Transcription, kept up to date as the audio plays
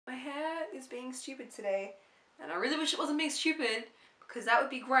is being stupid today. And I really wish it wasn't being stupid, because that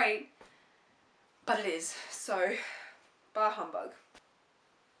would be great. But it is, so bah humbug.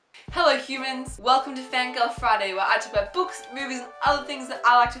 Hello humans, welcome to Fangirl Friday, where I talk about books, movies and other things that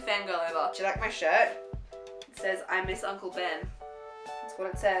I like to fangirl over. Do you like my shirt? It says, I miss Uncle Ben. That's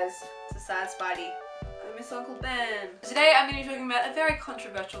what it says. It's a sad Spidey. I miss Uncle Ben. Today I'm going to be talking about a very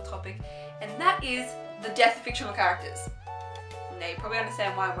controversial topic, and that is the death of fictional characters. Now you probably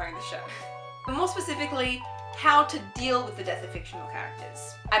understand why I'm wearing this shirt. But more specifically, how to deal with the death of fictional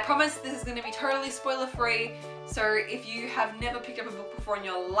characters. I promise this is going to be totally spoiler free, so if you have never picked up a book before in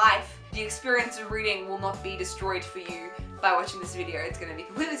your life, the experience of reading will not be destroyed for you by watching this video. It's going to be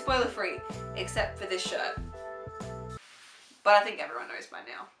completely spoiler free, except for this shirt. But I think everyone knows by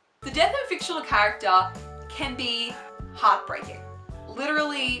now. The death of a fictional character can be heartbreaking.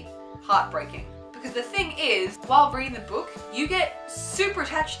 Literally heartbreaking. Because the thing is, while reading the book, you get super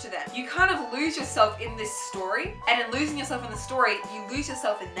attached to them. You kind of lose yourself in this story, and in losing yourself in the story, you lose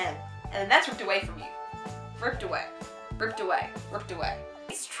yourself in them. And then that's ripped away from you. Ripped away. Ripped away. Ripped away.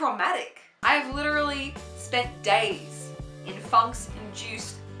 It's traumatic. I have literally spent days in funks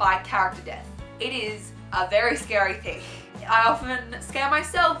induced by character death. It is a very scary thing. I often scare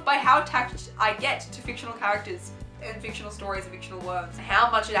myself by how attached I get to fictional characters and fictional stories and fictional words, and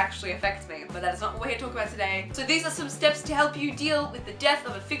how much it actually affects me, but that is not what we're here to talk about today. So these are some steps to help you deal with the death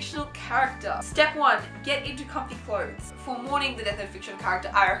of a fictional character. Step 1, get into comfy clothes. For mourning the death of a fictional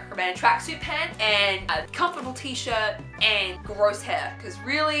character, I recommend tracksuit pants and a comfortable t-shirt and gross hair, because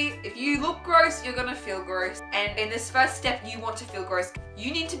really, if you look gross, you're gonna feel gross. And in this first step, you want to feel gross.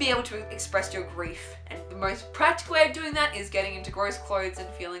 You need to be able to express your grief, and the most practical way of doing that is getting into gross clothes and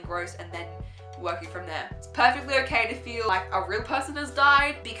feeling gross, and then working from there. It's perfectly okay to feel like a real person has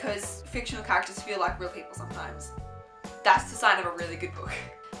died, because fictional characters feel like real people sometimes. That's the sign of a really good book.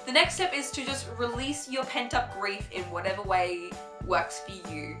 The next step is to just release your pent-up grief in whatever way works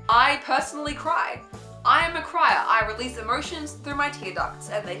for you. I personally cry. I am a crier. I release emotions through my tear ducts,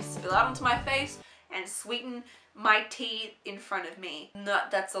 and they spill out onto my face and sweeten my tea in front of me. No,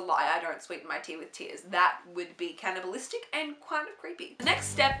 that's a lie. I don't sweeten my tea with tears. That would be cannibalistic and kind of creepy. The next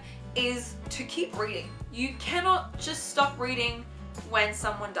step is to keep reading. You cannot just stop reading when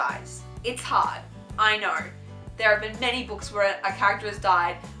someone dies. It's hard. I know. There have been many books where a character has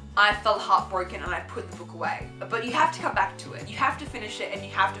died, I felt heartbroken and I put the book away. But you have to come back to it. You have to finish it and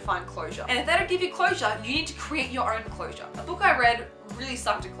you have to find closure. And if they don't give you closure, you need to create your own closure. A book I read really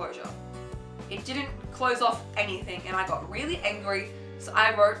sucked at closure. It didn't close off anything and I got really angry, so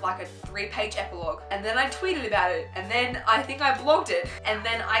I wrote like a 3-page epilogue, and then I tweeted about it, and then I think I blogged it, and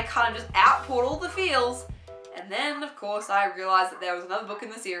then I kind of just outpoured all the feels, and then of course I realized that there was another book in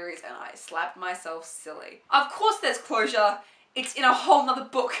the series and I slapped myself silly. Of course there's closure, it's in a whole nother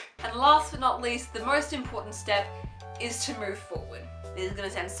book. And last but not least, the most important step is to move forward. This is gonna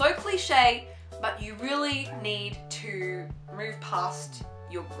sound so cliche, but you really need to move past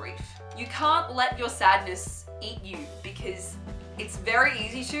your grief. You can't let your sadness eat you, because it's very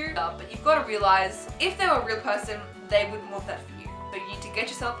easy to, but you've got to realize if they were a real person, they wouldn't want that for you. So you need to get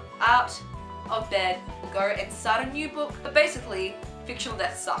yourself out of bed, go and start a new book. But basically, fictional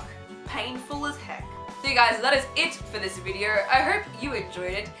deaths suck. Painful as heck. So you guys, that is it for this video. I hope you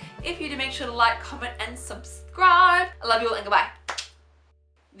enjoyed it. If you did, make sure to like, comment and subscribe. I love you all and goodbye.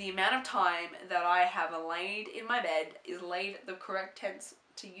 The amount of time that I have laid in my bed is laid the correct tense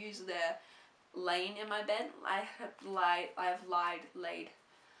to use there. Laying in my bed. I have laid.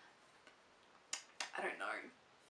 I don't know.